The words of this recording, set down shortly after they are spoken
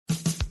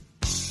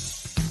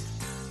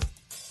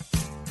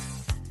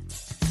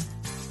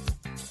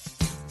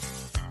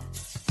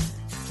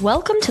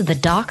Welcome to the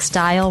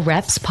DocStyle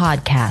Reps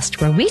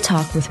podcast, where we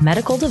talk with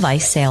medical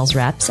device sales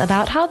reps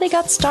about how they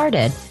got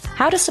started,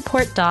 how to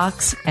support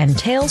docs, and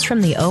tales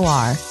from the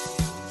OR.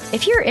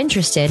 If you're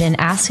interested in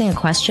asking a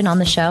question on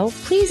the show,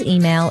 please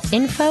email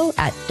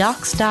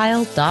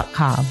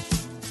info@docstyle.com.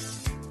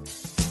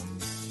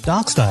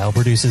 DocStyle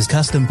produces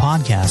custom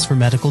podcasts for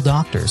medical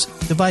doctors,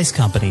 device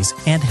companies,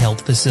 and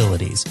health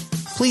facilities.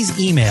 Please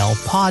email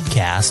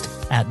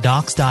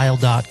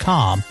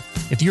podcast@docstyle.com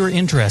if you're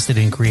interested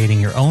in creating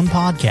your own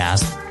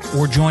podcast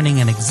or joining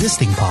an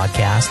existing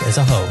podcast as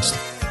a host.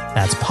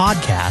 That's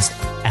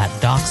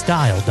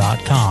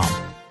podcast@docstyle.com.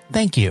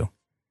 Thank you.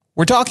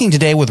 We're talking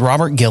today with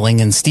Robert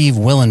Gilling and Steve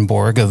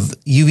Willenborg of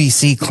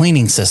UVC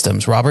Cleaning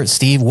Systems. Robert,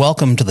 Steve,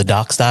 welcome to the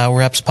DocStyle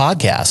Reps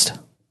podcast.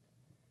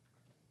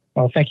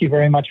 Well, thank you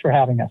very much for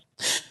having us.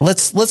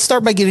 Let's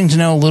start by getting to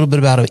know a little bit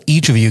about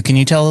each of you. Can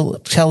you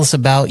tell us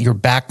about your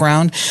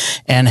background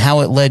and how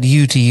it led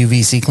you to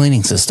UVC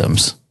Cleaning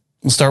Systems?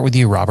 We'll start with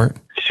you, Robert.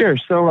 Sure.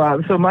 So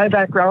my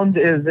background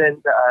is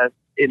in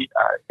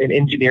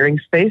engineering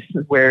space,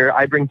 where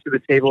I bring to the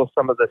table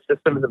some of the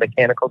systems and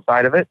mechanical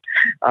side of it.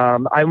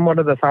 I'm one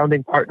of the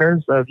founding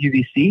partners of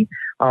UVC,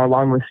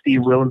 along with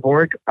Steve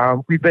Willenborg.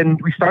 We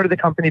started the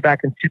company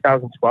back in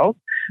 2012,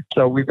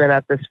 so we've been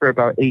at this for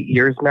about 8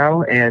 years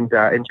now, and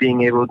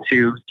being able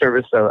to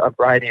service a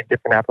variety of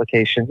different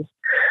applications.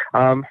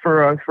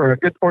 For a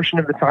good portion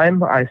of the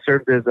time, I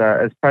served as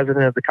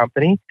president of the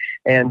company,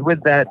 and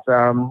with that,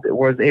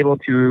 was able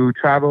to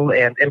travel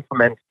and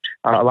implement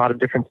a lot of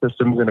different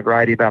systems in a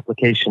variety of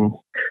applications.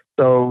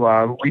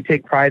 So we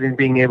take pride in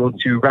being able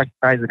to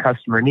recognize the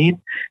customer need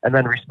and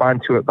then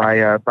respond to it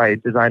by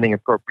designing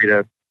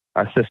appropriate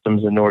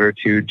systems in order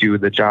to do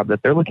the job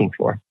that they're looking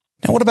for.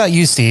 Now, what about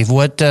you, Steve?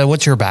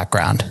 What's your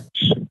background?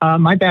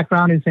 My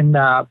background is in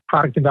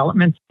product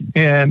development,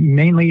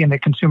 mainly in the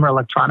consumer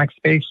electronics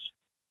space.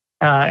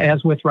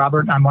 As with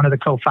Robert, I'm one of the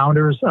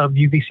co-founders of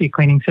UVC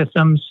Cleaning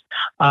Systems,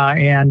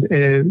 and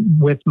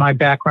with my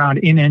background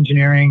in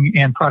engineering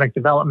and product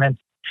development,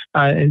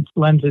 it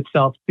lends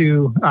itself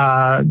to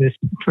this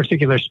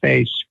particular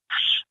space.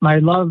 My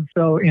love,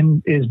 though,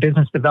 is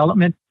business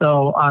development.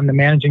 So I'm the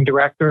managing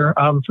director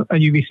of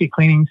UVC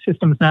Cleaning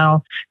Systems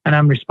now, and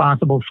I'm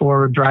responsible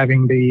for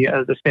driving the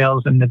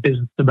sales and the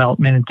business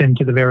development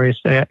into the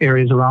various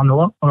areas around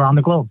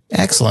the globe.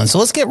 Excellent. So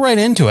let's get right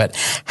into it.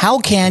 How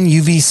can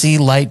UVC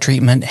light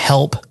treatment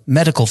help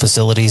medical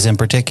facilities in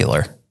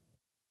particular?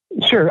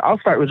 Sure, I'll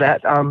start with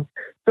that.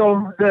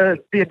 So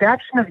the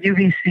adoption of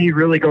UVC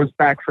really goes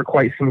back for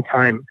quite some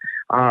time.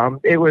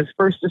 It was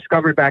first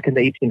discovered back in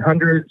the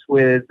 1800s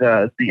with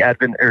the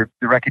advent or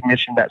the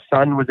recognition that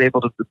sun was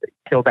able to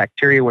kill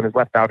bacteria when it's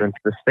left out into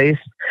the space.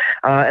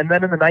 And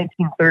then in the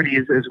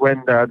 1930s is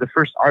when the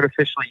first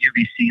artificial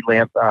UVC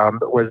lamp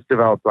was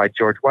developed by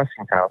George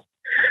Westinghouse.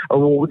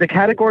 The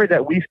category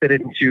that we fit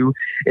into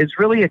is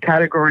really a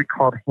category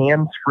called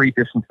hands-free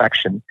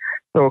disinfection.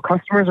 So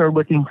customers are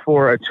looking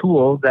for a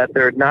tool that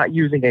they're not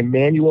using a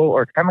manual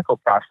or chemical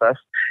process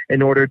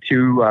in order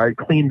to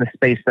clean the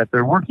space that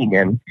they're working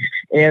in.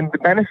 And the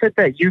benefit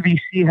that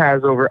UVC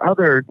has over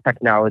other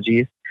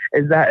technologies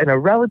is that in a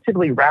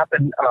relatively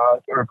rapid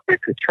or quick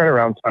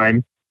turnaround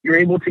time, you're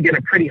able to get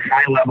a pretty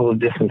high level of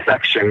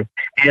disinfection,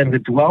 and the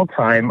dwell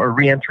time or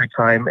reentry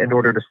time in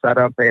order to set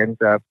up and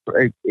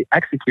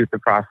execute the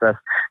process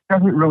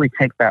doesn't really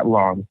take that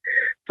long.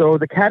 So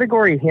the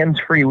category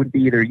hands-free would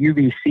be either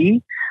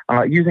UVC,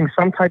 using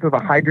some type of a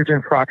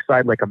hydrogen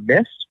peroxide like a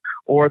mist,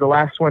 or the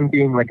last one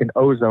being like an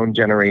ozone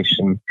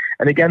generation.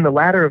 And again, the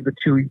latter of the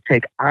two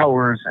take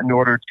hours in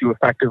order to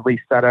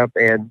effectively set up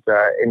and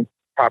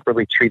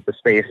properly treat the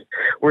space,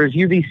 whereas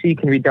UVC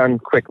can be done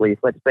quickly,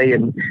 let's say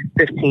in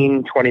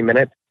 15, 20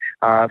 minutes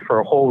for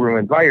a whole room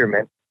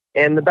environment.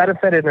 And the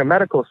benefit in a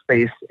medical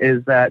space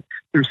is that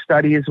through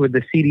studies with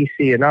the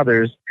CDC and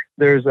others,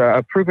 there's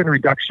a proven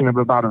reduction of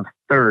about a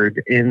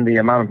third in the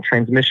amount of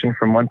transmission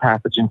from one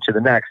pathogen to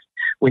the next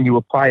when you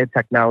apply a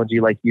technology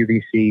like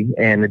UVC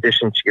in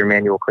addition to your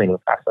manual cleaning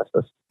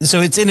processes. So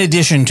it's in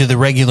addition to the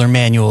regular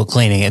manual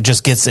cleaning, it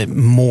just gets it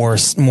more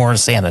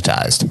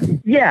sanitized.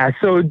 Yeah,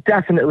 so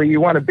definitely you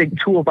want a big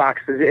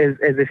toolbox, as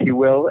if you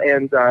will,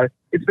 and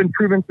it's been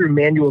proven through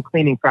manual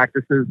cleaning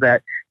practices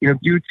that,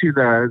 due to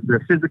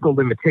the physical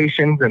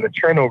limitations and the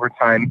turnover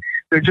time,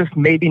 they're just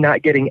maybe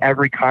not getting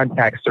every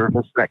contact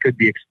surface that could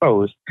be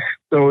exposed.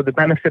 So the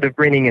benefit of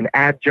bringing an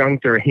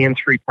adjunct or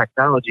hands-free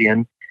technology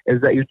in is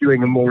that you're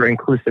doing a more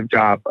inclusive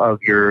job of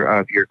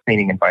your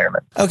cleaning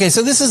environment. Okay,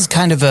 so this is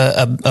kind of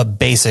a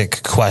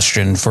basic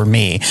question for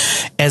me.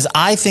 As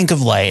I think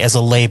of light, as a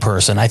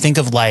layperson, I think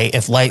of light,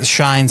 if light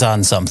shines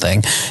on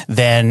something,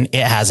 then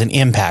it has an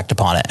impact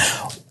upon it.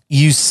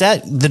 You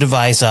set the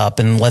device up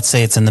and let's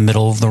say it's in the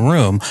middle of the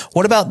room.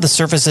 What about the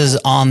surfaces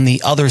on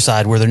the other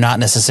side where they're not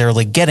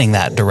necessarily getting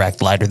that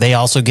direct light? Are they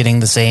also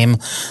getting the same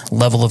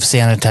level of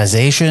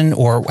sanitization,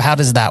 or how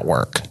does that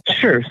work?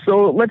 Sure.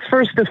 So let's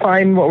first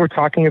define what we're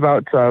talking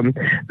about.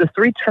 The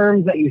three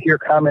terms that you hear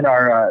common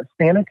are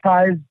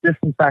sanitize,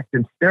 disinfect,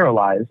 and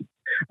sterilize.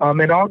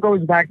 It all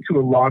goes back to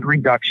a log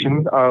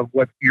reduction of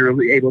what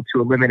you're able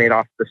to eliminate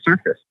off the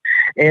surface.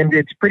 And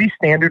it's pretty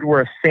standard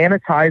where it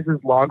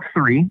sanitizes log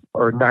 3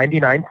 or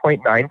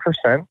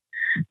 99.9%.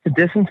 To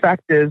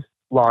disinfect is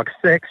log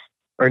 6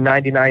 or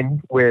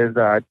 99 with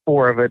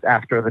 4 of it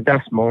after the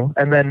decimal.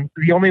 And then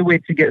the only way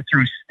to get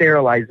through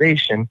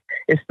sterilization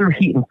is through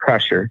heat and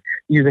pressure,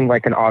 using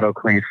like an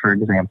autoclave, for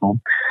example.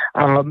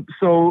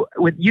 So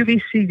with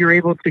UVC, you're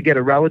able to get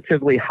a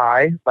relatively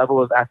high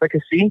level of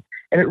efficacy,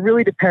 and it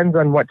really depends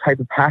on what type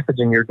of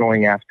pathogen you're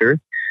going after.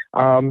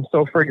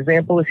 So for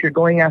example, if you're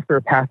going after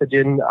a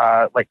pathogen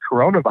like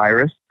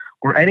coronavirus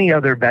or any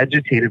other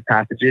vegetative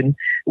pathogen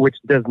which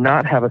does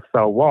not have a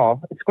cell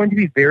wall, it's going to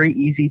be very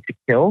easy to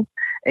kill.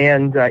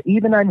 And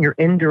even on your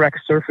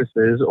indirect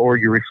surfaces or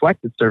your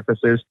reflected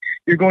surfaces,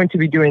 you're going to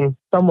be doing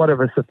somewhat of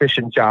a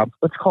sufficient job.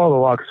 Let's call it a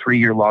log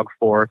 3 or log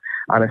 4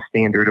 on a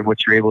standard of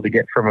what you're able to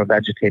get from a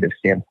vegetative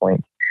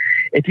standpoint.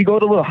 If you go a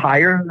little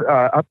higher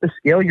up the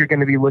scale, you're going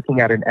to be looking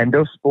at an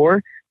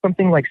endospore,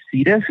 something like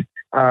C. diff.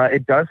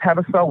 It does have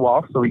a cell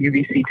wall, so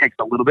UVC takes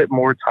a little bit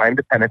more time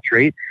to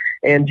penetrate,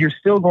 and you're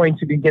still going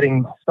to be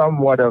getting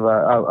somewhat of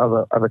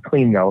a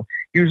clean though.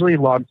 Usually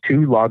log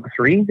 2, log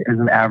 3 is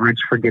an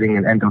average for getting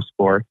an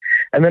endospore.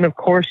 And then, of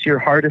course, your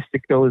hardest to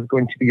kill is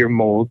going to be your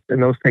molds,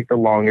 and those take the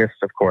longest,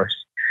 of course.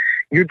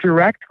 Your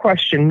direct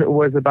question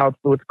was about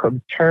what's called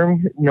the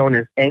term known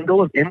as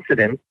angle of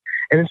incidence,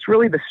 and it's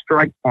really the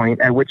strike point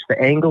at which the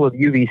angle of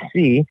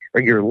UVC,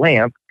 or your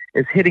lamp,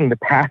 is hitting the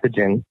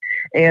pathogen.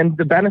 And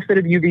the benefit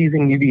of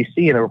using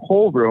UVC in a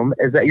whole room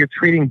is that you're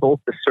treating both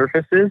the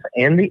surfaces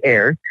and the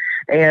air.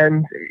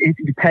 And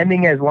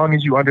depending, as long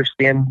as you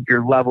understand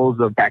your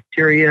levels of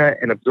bacteria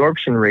and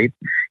absorption rates,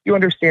 you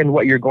understand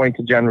what you're going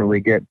to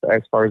generally get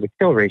as far as a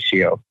kill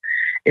ratio.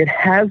 It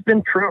has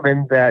been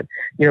proven that,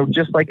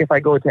 just like if I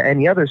go to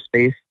any other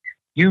space,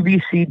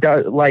 UVC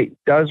light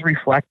does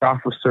reflect off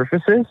of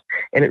surfaces,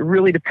 and it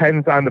really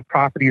depends on the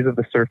properties of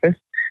the surface.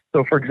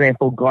 So, for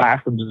example,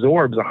 glass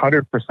absorbs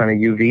 100% of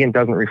UV and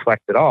doesn't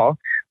reflect at all,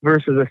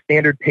 versus a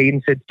standard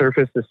painted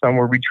surface is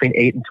somewhere between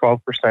 8 and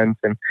 12%,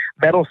 and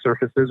metal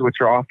surfaces,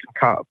 which are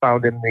often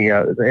found in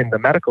the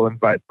medical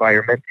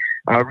environment,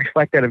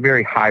 reflect at a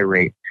very high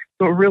rate.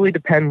 So it really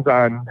depends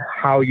on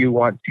how you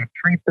want to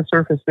treat the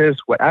surfaces,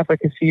 what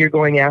efficacy you're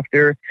going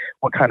after,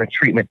 what kind of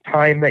treatment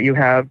time that you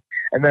have,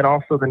 and then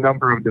also the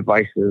number of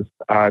devices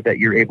that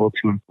you're able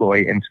to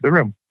employ into the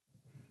room.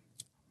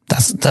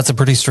 That's a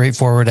pretty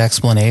straightforward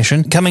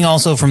explanation. Coming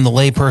also from the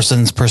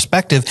layperson's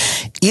perspective,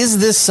 is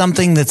this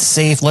something that's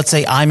safe? Let's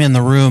say I'm in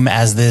the room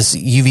as this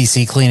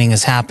UVC cleaning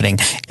is happening.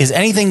 Is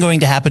anything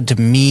going to happen to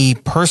me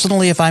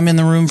personally if I'm in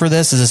the room for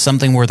this? Is this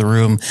something where the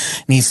room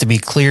needs to be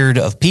cleared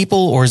of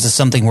people, or is this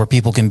something where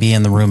people can be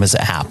in the room as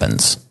it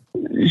happens?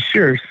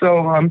 Sure.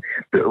 So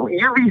the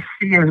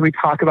UVC, as we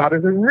talk about,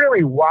 is a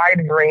really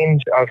wide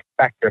range of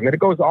spectrum. And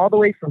it goes all the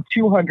way from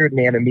 200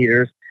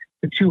 nanometers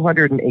to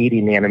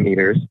 280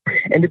 nanometers.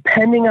 And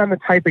depending on the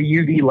type of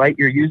UV light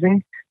you're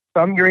using,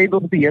 some you're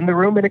able to be in the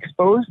room and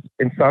exposed,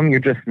 and some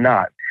you're just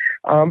not.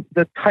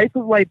 The type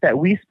of light that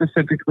we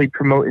specifically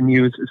promote and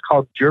use is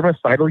called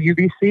germicidal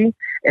UVC,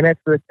 and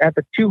it's at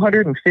the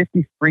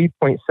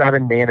 253.7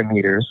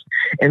 nanometers.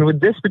 And with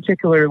this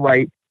particular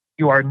light,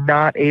 you are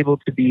not able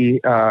to be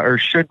or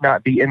should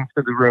not be into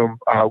the room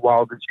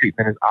while the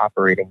treatment is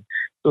operating.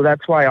 So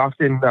that's why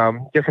often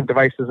different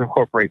devices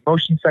incorporate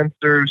motion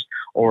sensors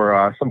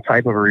or some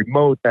type of a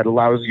remote that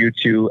allows you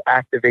to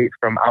activate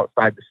from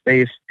outside the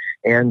space.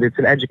 And it's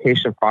an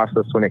education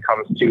process when it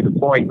comes to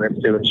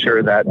deployment to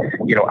ensure that,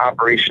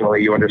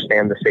 operationally you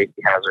understand the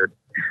safety hazard.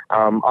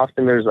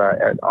 Often there's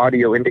an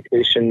audio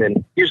indication,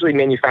 and usually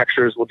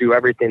manufacturers will do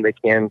everything they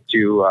can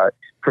to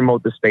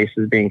promote the space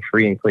as being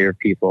free and clear of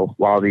people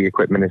while the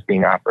equipment is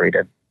being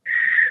operated.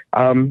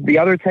 The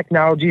other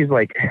technologies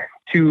like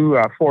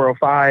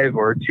 405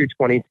 or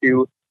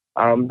 222,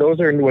 those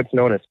are what's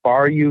known as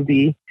far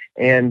UV.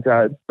 And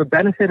the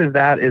benefit of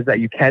that is that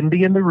you can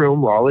be in the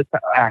room while it's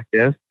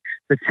active.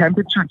 The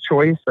temperature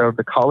choice of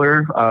the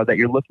color that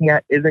you're looking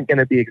at isn't going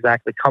to be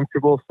exactly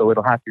comfortable, so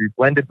it'll have to be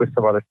blended with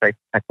some other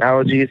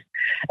technologies.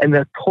 And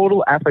the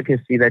total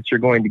efficacy that you're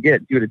going to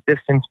get due to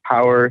distance,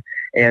 power,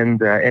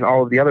 and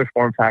all of the other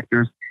form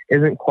factors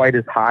isn't quite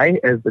as high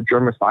as the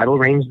germicidal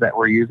range that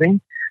we're using.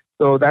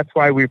 So that's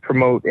why we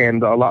promote,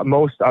 and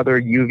most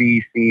other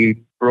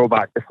UVC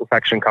robot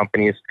disinfection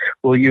companies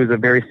will use a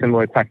very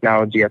similar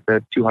technology at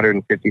the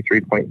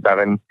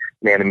 253.7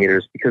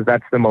 nanometers, because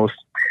that's the most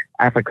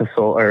efficacious,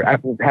 or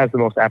has the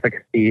most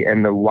efficacy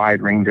in the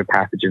wide range of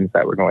pathogens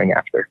that we're going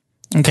after.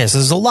 Okay, so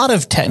there's a lot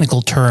of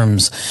technical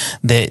terms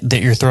that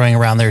you're throwing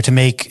around there to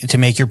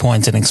make your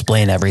points and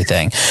explain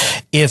everything.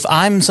 If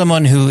I'm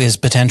someone who is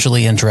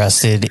potentially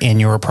interested in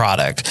your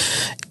product,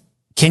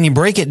 can you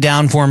break it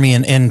down for me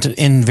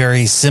in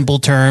very simple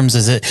terms?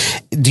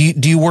 Do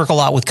you work a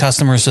lot with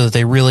customers so that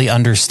they really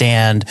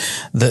understand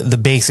the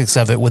basics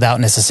of it without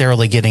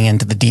necessarily getting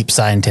into the deep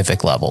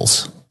scientific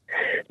levels?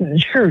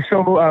 Sure.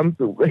 So,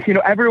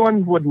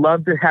 everyone would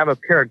love to have a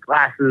pair of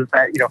glasses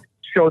that,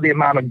 show the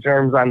amount of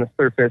germs on the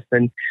surface.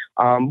 And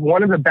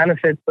one of the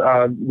benefits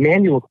of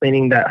manual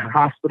cleaning that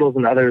hospitals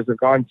and others have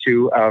gone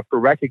to for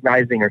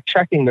recognizing or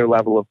checking their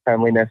level of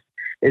cleanliness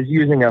is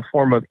using a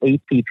form of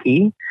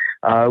ATP,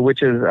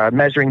 which is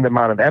measuring the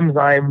amount of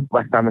enzyme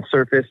left on the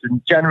surface.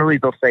 And generally,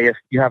 they'll say if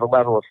you have a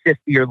level of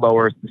 50 or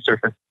lower, the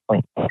surface is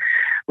clean.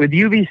 With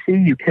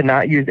UVC, you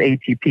cannot use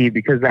ATP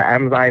because the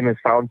enzyme is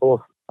found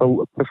both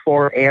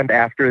before and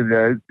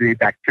after the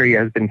bacteria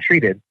has been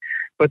treated.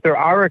 But there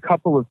are a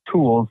couple of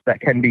tools that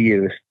can be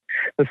used.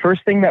 The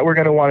first thing that we're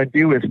going to want to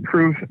do is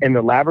prove in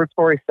the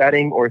laboratory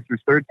setting or through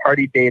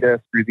third-party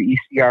data through the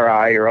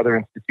ECRI or other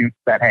institutes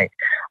that, hey,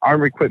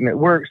 our equipment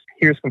works.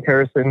 Here's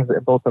comparisons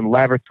both in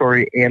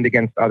laboratory and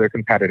against other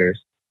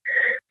competitors.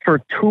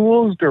 For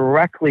tools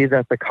directly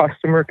that the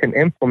customer can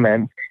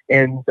implement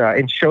and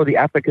show the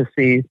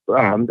efficacy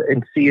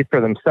and see it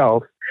for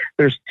themselves,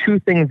 there's two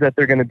things that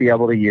they're going to be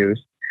able to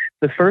use.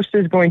 The first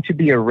is going to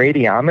be a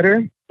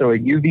radiometer, so a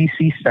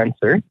UVC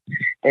sensor,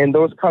 and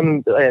those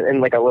come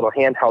in like a little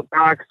handheld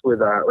box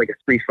with like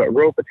a 3-foot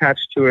rope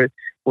attached to it,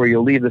 where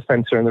you'll leave the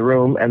sensor in the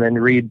room and then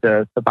read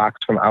the box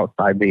from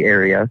outside the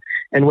area.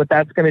 And what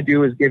that's going to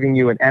do is giving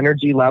you an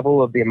energy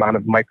level of the amount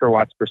of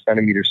microwatts per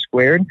centimeter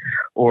squared,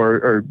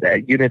 or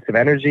units of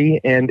energy,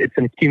 and it's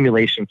an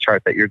accumulation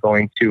chart that you're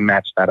going to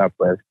match that up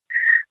with.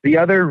 The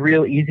other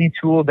real easy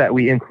tool that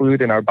we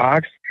include in our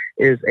box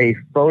is a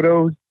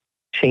photo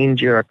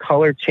changer, a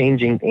color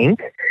changing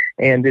ink.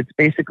 And it's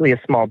basically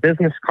a small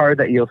business card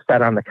that you'll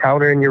set on the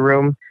counter in your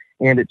room.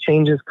 And it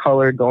changes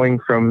color going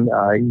from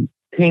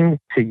pink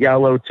to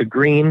yellow to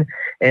green.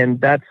 And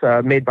that's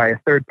made by a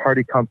third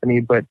party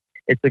company, but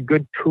it's a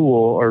good tool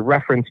or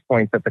reference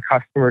point that the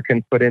customer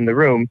can put in the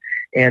room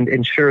and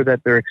ensure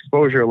that their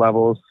exposure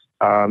levels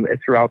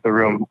throughout the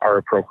room are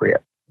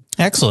appropriate.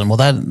 Excellent. Well,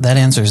 that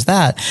answers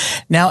that.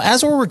 Now,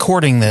 as we're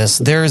recording this,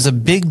 there is a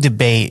big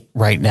debate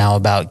right now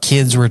about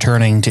kids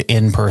returning to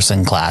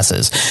in-person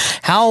classes.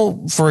 How,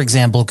 for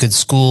example, could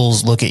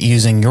schools look at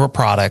using your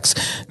products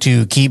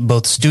to keep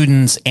both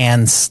students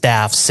and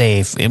staff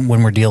safe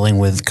when we're dealing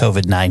with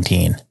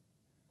COVID-19?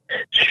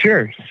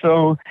 Sure.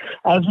 So,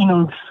 as you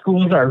know,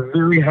 schools are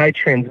very high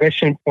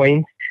transmission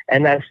points.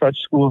 And as such,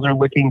 schools are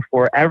looking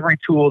for every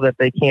tool that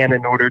they can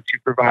in order to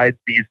provide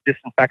these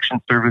disinfection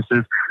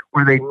services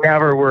where they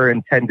never were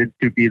intended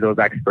to be those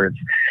experts.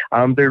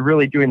 They're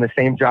really doing the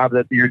same job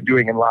that you're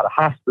doing in a lot of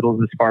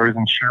hospitals as far as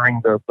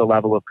ensuring the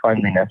level of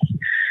cleanliness.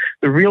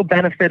 The real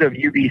benefit of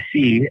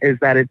UVC is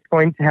that it's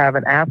going to have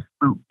an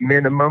absolute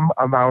minimum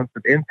amount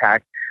of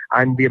impact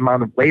on the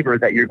amount of labor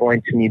that you're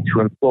going to need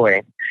to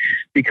employ.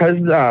 Because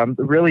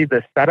really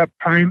the setup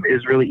time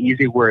is really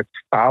easy, where it's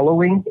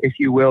following, if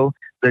you will,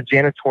 the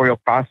janitorial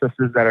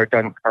processes that are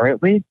done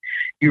currently.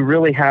 You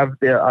really have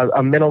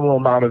a minimal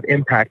amount of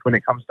impact when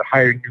it comes to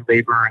hiring new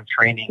labor and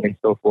training and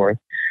so forth.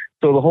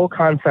 So the whole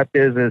concept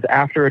is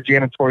after a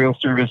janitorial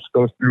service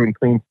goes through and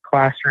cleans the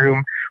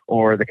classroom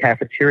or the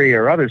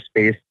cafeteria or other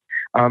space,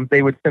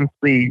 they would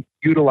simply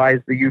utilize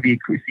the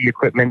UVC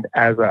equipment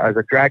as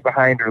a drag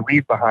behind or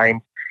leave behind.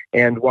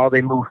 And while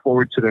they move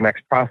forward to their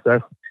next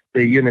process,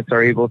 the units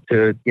are able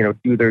to,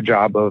 do their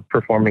job of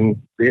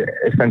performing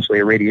essentially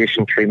a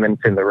radiation treatment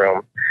in the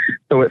room.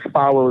 So it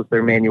follows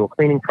their manual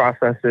cleaning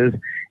processes,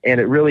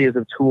 and it really is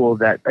a tool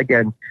that,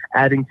 again,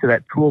 adding to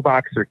that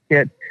toolbox or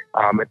kit,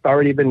 it's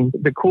already been,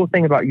 the cool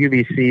thing about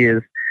UVC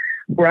is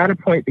we're at a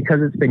point,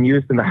 because it's been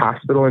used in the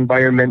hospital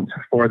environment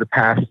for the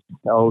past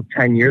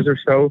 10 years or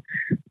so,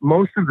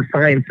 most of the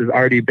science has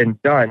already been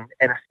done,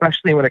 and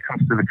especially when it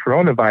comes to the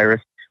coronavirus,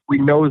 we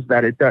know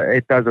that it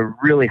does a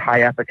really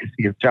high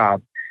efficacy of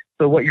job.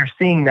 So what you're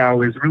seeing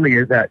now is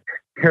that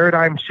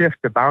paradigm shift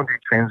to boundary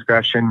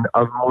transgression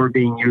of more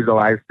being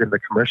utilized in the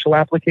commercial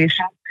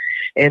application.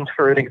 And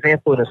for an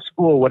example, in a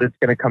school, what it's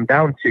going to come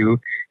down to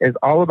is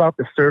all about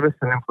the service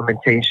and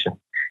implementation,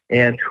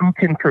 and who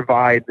can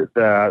provide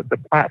the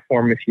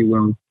platform, if you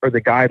will, or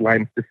the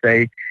guidelines to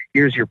say,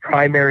 here's your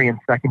primary and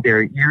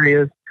secondary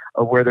areas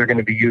of where they're going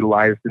to be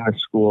utilized in the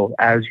school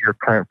as your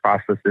current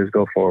processes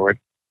go forward.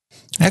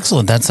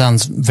 Excellent. That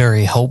sounds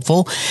very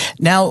hopeful.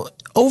 Now,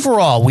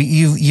 overall,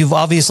 you've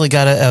obviously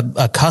got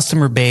a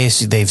customer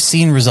base. They've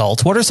seen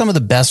results. What are some of the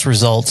best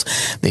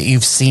results that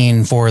you've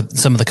seen for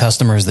some of the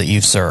customers that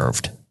you've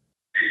served?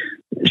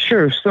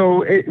 Sure.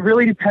 So it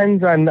really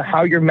depends on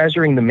how you're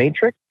measuring the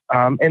matrix.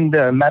 In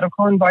the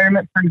medical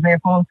environment, for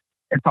example,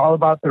 it's all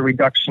about the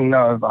reduction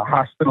of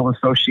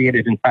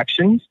hospital-associated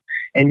infections.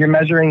 And you're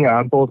measuring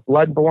both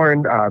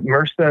bloodborne,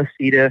 MRSA,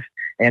 C. diff,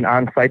 and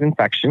on-site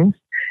infections.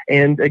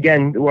 And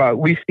again,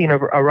 we've seen a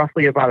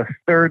roughly about a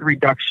third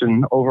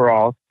reduction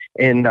overall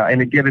in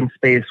a given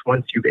space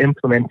once you've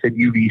implemented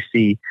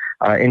UVC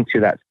into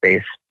that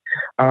space.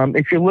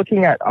 If you're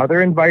looking at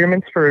other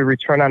environments for a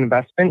return on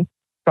investment,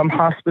 some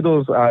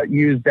hospitals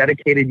use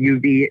dedicated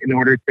UV in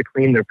order to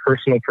clean their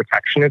personal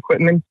protection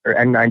equipment or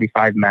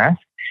N95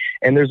 masks.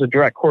 And there's a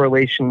direct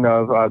correlation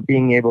of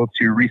being able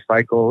to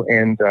recycle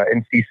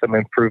and see some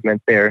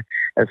improvement there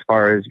as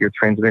far as your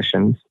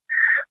transmissions.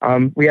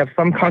 We have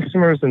some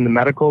customers in the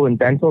medical and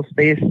dental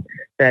space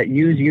that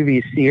use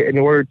UVC in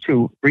order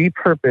to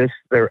repurpose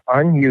their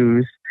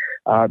unused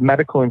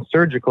medical and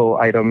surgical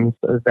items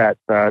that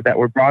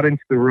were brought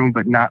into the room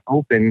but not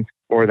opened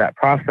for that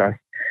process.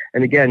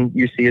 And again,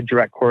 you see a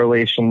direct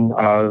correlation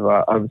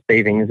of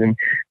savings. And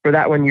for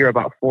that one, you're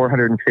about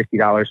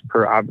 $450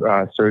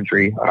 per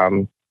surgery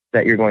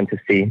that you're going to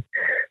see.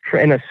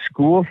 In a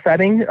school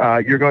setting,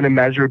 you're going to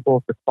measure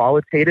both the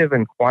qualitative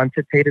and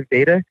quantitative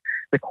data.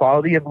 The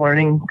quality of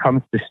learning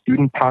comes to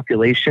student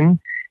population.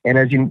 And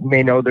as you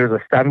may know, there's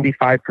a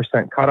 75%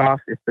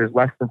 cutoff. If there's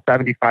less than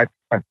 75%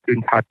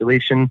 student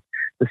population,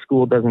 the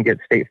school doesn't get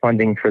state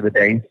funding for the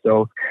day.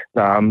 So,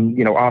 often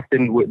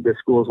the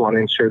schools want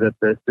to ensure that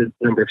the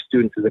number of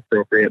students is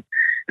appropriate.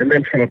 And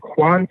then from a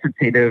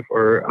quantitative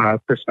or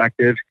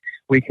perspective,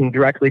 we can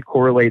directly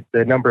correlate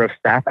the number of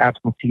staff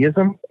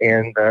absenteeism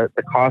and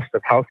the cost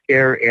of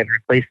healthcare and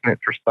replacement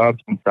for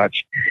subs and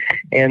such.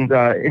 And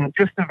in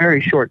just a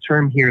very short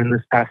term here in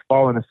this past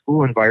fall in a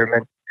school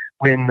environment,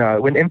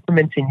 when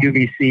implementing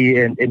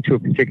UVC into a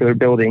particular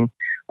building,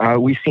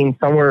 we've seen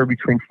somewhere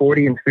between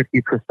 40 and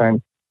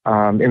 50%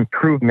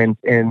 improvement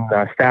in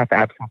staff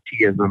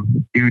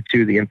absenteeism due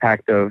to the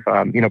impact of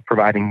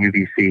providing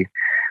UVC.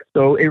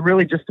 So it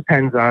really just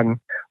depends on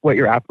what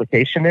your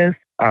application is.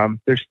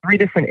 There's 3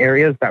 different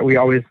areas that we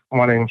always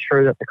want to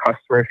ensure that the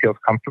customer feels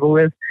comfortable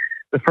with.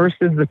 The first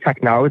is the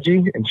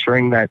technology,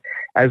 ensuring that,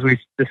 as we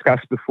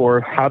discussed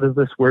before, how does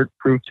this work?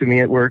 Prove to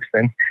me it works,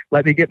 and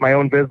let me get my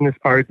own business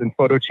cards and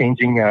photo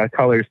changing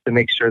colors to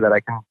make sure that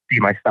I can see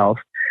myself.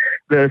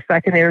 The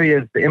second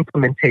area is the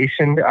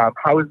implementation.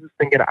 How is this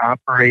thing going to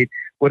operate?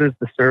 What is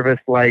the service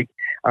like?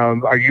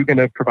 Are you going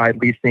to provide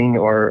leasing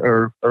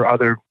or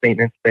other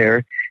maintenance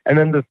there? And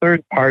then the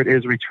third part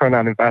is return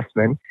on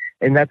investment.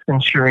 And that's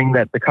ensuring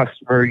that the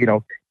customer,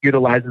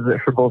 utilizes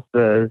it for both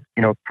the,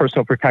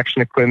 personal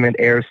protection equipment,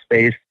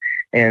 airspace,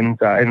 and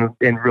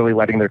really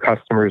letting their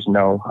customers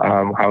know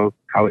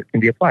how it can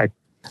be applied.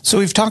 So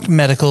we've talked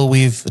medical,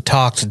 we've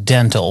talked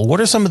dental.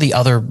 What are some of the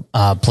other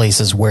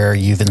places where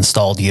you've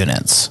installed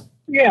units?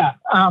 Yeah,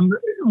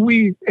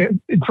 we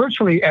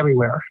virtually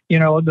everywhere.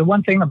 The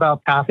one thing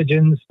about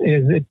pathogens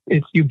is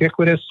it's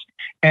ubiquitous,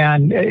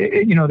 and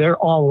they're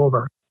all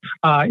over.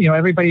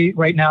 Everybody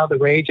right now, the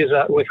rage is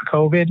with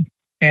COVID.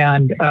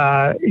 And,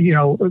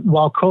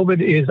 while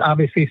COVID is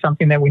obviously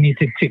something that we need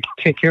to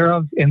take care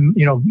of and,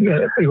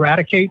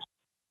 eradicate,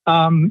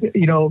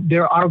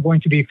 there are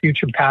going to be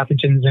future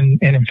pathogens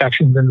and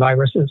infections and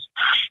viruses.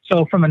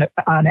 So from an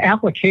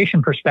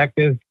application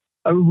perspective,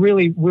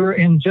 really, we're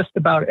in just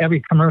about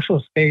every commercial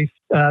space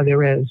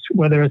there is,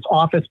 whether it's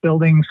office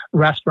buildings,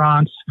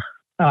 restaurants,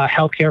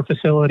 healthcare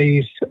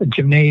facilities,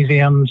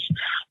 gymnasiums,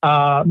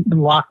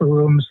 locker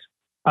rooms.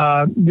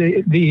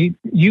 The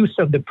use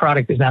of the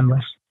product is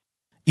endless.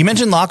 You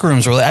mentioned locker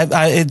rooms.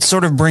 It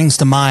sort of brings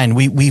to mind,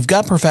 we've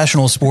got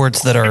professional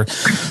sports that are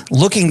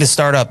looking to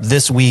start up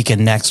this week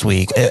and next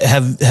week.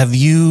 Have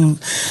you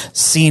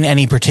seen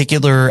any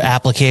particular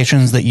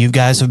applications that you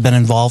guys have been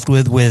involved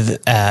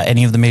with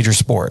any of the major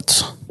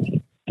sports?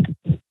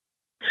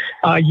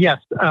 Yes,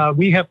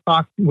 we have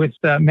talked with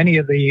many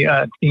of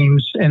the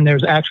teams, and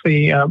there's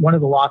actually one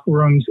of the locker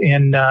rooms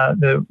in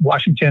the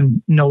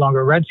Washington No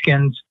Longer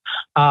Redskins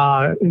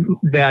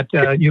that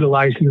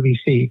utilize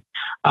UVC.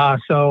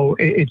 So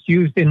it's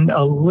used in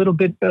a little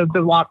bit of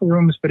the locker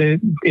rooms, but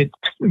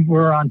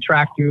we're on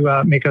track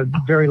to make a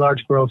very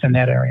large growth in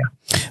that area.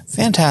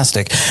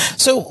 Fantastic.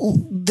 So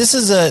this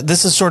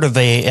is sort of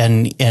a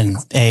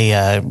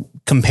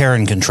compare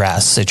and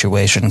contrast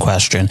situation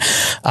question.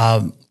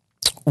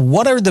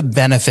 What are the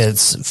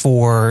benefits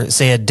for,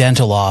 say, a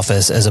dental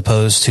office as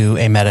opposed to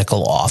a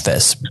medical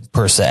office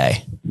per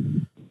se?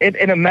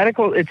 In a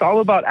medical, it's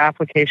all about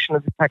application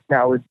of the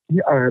technology.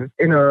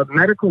 In a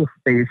medical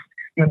space,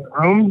 the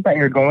rooms that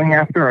you're going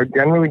after are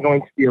generally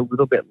going to be a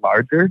little bit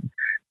larger.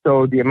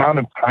 So the amount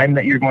of time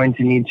that you're going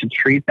to need to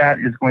treat that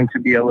is going to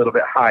be a little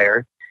bit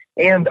higher.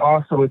 And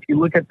also, if you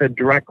look at the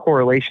direct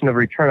correlation of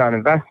return on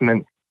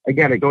investment,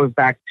 again, it goes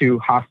back to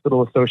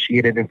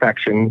hospital-associated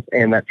infections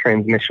and that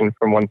transmission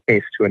from one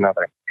case to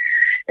another.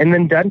 And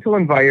then dental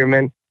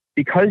environment,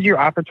 because your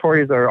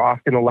operatories are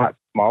often a lot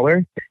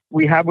smaller,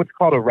 we have what's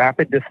called a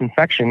rapid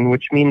disinfection,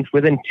 which means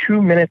within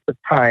 2 minutes of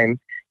time,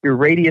 your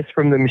radius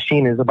from the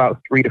machine is about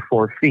 3 to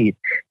 4 feet.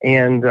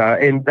 And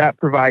that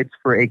provides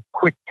for a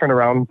quick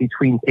turnaround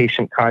between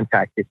patient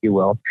contact, if you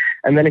will.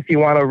 And then if you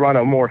want to run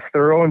a more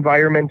thorough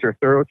environment or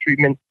thorough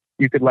treatment,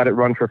 you could let it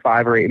run for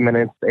 5 or 8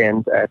 minutes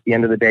and at the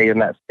end of the day in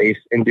that space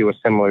and do a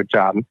similar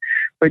job.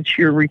 But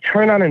your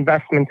return on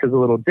investment is a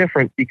little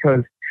different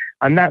because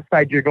on that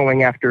side, you're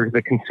going after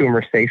the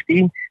consumer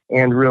safety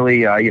and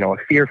really, a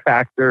fear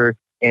factor.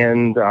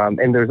 And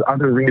there's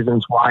other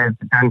reasons why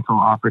the dental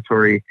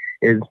operatory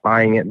is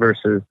buying it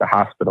versus the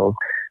hospital.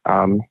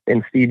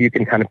 And Steve, you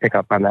can kind of pick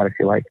up on that if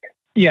you like.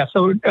 Yeah.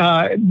 So,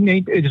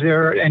 Nate, is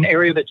there an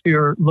area that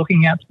you're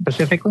looking at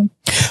specifically?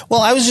 Well,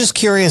 I was just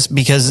curious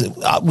because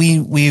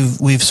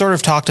we've sort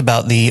of talked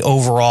about the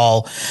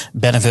overall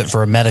benefit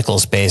for a medical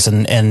space,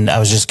 and I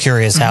was just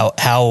curious how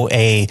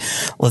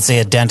let's say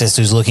a dentist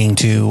who's looking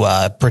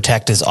to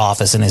protect his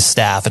office and his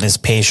staff and his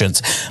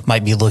patients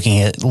might be looking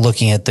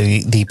at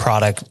the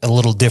product a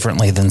little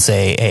differently than,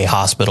 say, a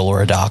hospital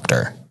or a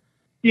doctor.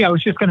 Yeah, I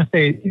was just going to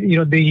say,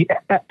 the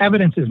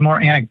evidence is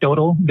more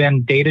anecdotal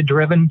than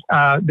data-driven.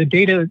 The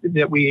data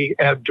that we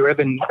have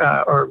driven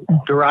or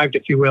derived,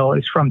 if you will,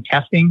 is from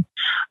testing.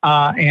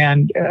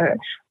 And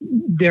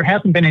there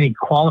hasn't been any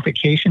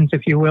qualifications,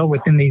 if you will,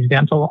 within these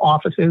dental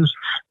offices.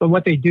 But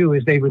what they do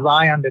is they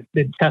rely on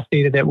the test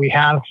data that we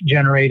have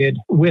generated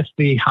with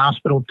the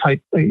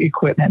hospital-type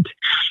equipment.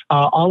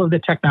 All of the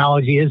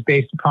technology is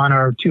based upon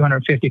our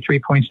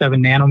 253.7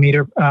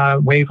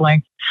 nanometer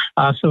wavelength.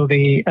 So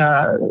the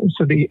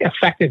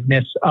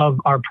effectiveness of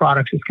our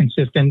products is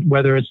consistent,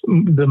 whether it's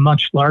the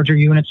much larger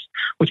units,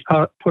 which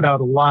put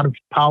out a lot of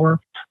power,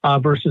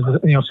 versus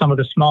some of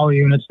the smaller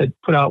units that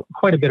put out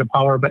quite a bit of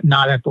power, but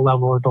not at the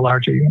level of the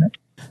larger unit.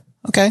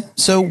 Okay,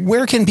 so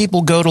where can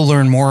people go to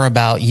learn more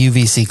about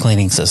UVC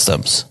cleaning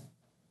systems?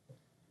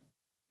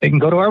 They can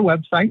go to our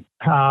website,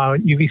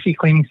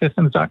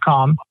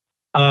 uvccleaningsystems.com.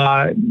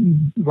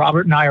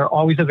 Robert and I are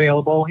always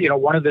available.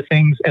 One of the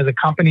things as a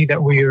company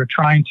that we are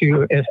trying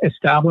to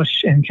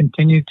establish and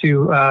continue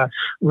to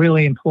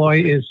really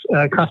employ is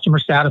customer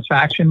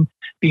satisfaction,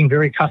 being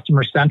very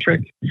customer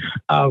centric.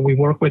 We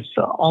work with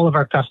all of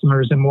our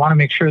customers and want to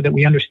make sure that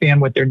we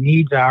understand what their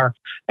needs are.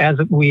 As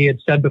we had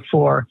said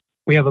before,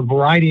 we have a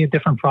variety of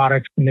different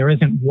products and there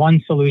isn't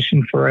one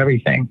solution for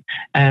everything.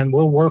 And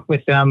we'll work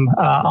with them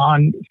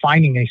on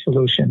finding a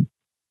solution.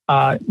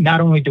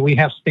 Not only do we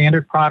have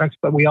standard products,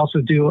 but we also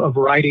do a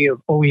variety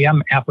of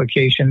OEM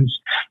applications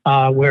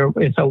where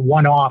it's a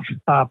one-off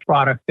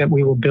product that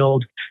we will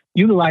build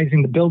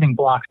utilizing the building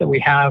blocks that we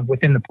have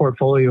within the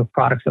portfolio of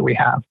products that we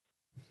have.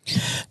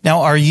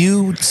 Now, are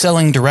you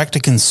selling direct to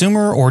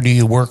consumer or do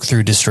you work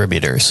through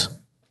distributors?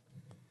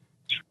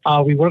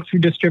 We work through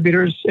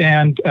distributors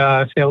and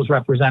sales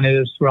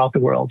representatives throughout the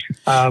world.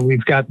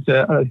 We've got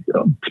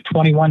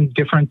 21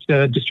 different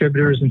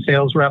distributors and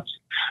sales reps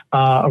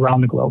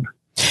around the globe.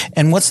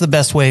 And what's the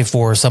best way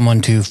for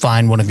someone to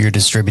find one of your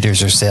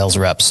distributors or sales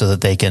reps so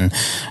that they can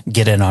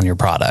get in on your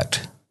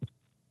product?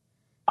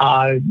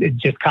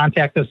 Just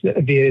contact us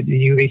via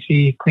the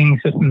UVC Cleaning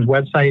Systems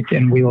website,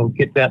 and we will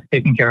get that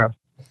taken care of.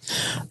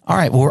 All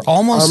right. Well, we're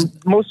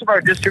almost... Most of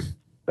our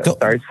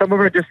some of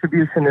our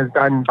distribution is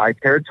done by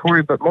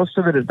territory, but most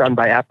of it is done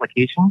by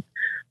application.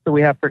 So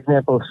we have, for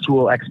example, a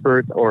school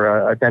expert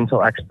or a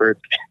dental expert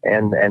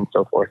and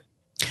so forth.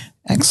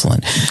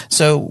 Excellent.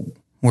 So...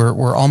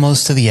 We're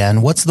almost to the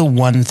end. What's the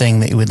one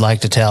thing that you would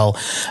like to tell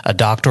a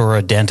doctor or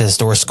a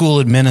dentist or a school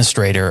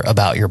administrator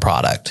about your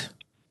product?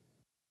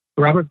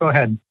 Robert, go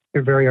ahead.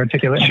 You're very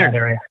articulate in that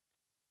area.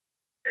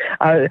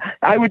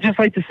 I would just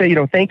like to say,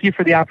 thank you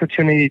for the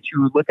opportunity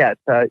to look at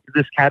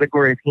this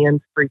category of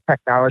hands-free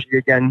technology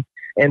again,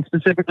 and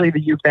specifically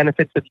the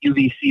benefits of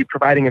UVC,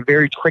 providing a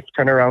very quick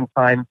turnaround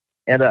time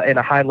and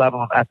a high level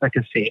of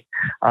efficacy.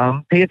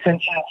 Pay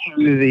attention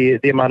to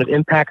the amount of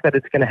impact that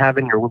it's going to have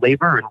in your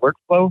labor and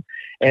workflow.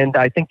 And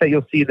I think that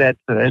you'll see that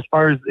as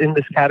far as in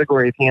this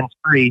category of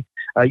hands-free,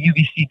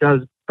 UVC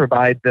does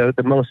provide the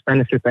most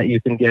benefit that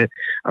you can get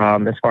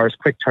as far as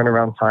quick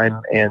turnaround time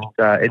and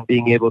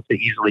being able to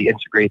easily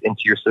integrate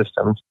into your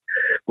systems.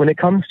 When it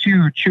comes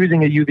to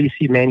choosing a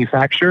UVC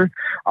manufacturer,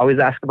 always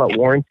ask about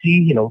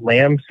warranty,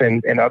 lamps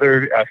and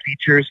other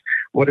features.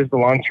 What is the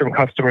long-term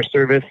customer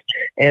service?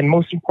 And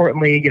most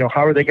importantly,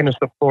 how are they going to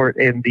support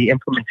in the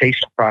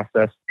implementation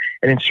process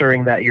and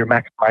ensuring that you're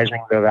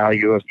maximizing the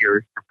value of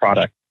your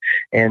product?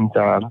 And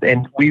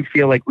we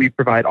feel like we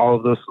provide all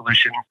of those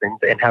solutions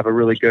and have a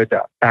really good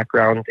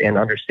background and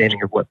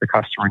understanding of what the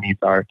customer needs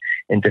are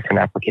in different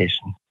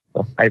applications.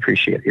 So I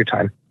appreciate your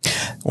time.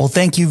 Well,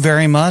 thank you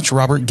very much,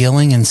 Robert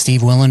Gilling and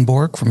Steve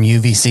Willenborg from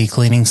UVC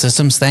Cleaning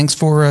Systems. Thanks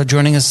for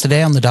joining us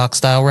today on the Doc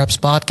Style Reps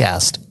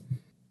podcast.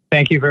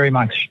 Thank you very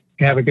much.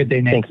 You have a good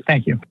day, Nate. Thanks.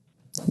 Thank you.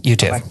 You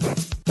too. Bye.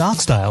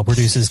 DocStyle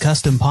produces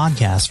custom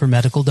podcasts for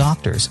medical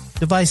doctors,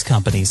 device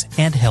companies,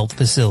 and health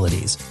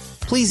facilities.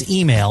 Please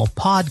email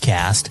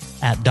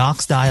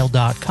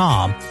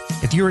podcast@docstyle.com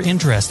if you're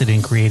interested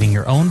in creating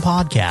your own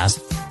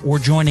podcast or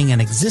joining an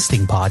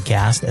existing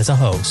podcast as a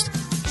host.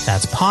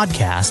 That's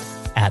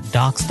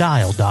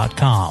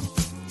podcast@docstyle.com.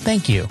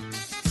 Thank you.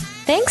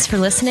 Thanks for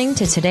listening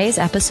to today's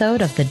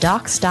episode of the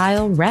Doc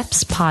Style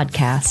Reps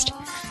podcast.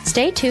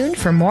 Stay tuned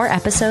for more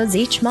episodes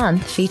each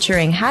month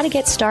featuring how to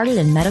get started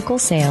in medical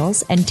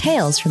sales and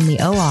tales from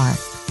the OR.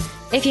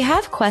 If you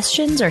have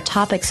questions or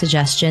topic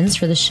suggestions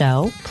for the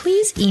show,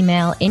 please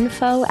email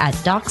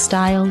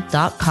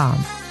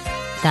info@docstyle.com.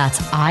 That's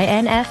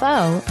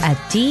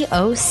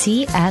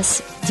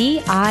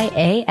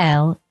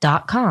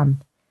info@docstyle.com.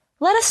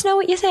 Let us know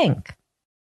what you think.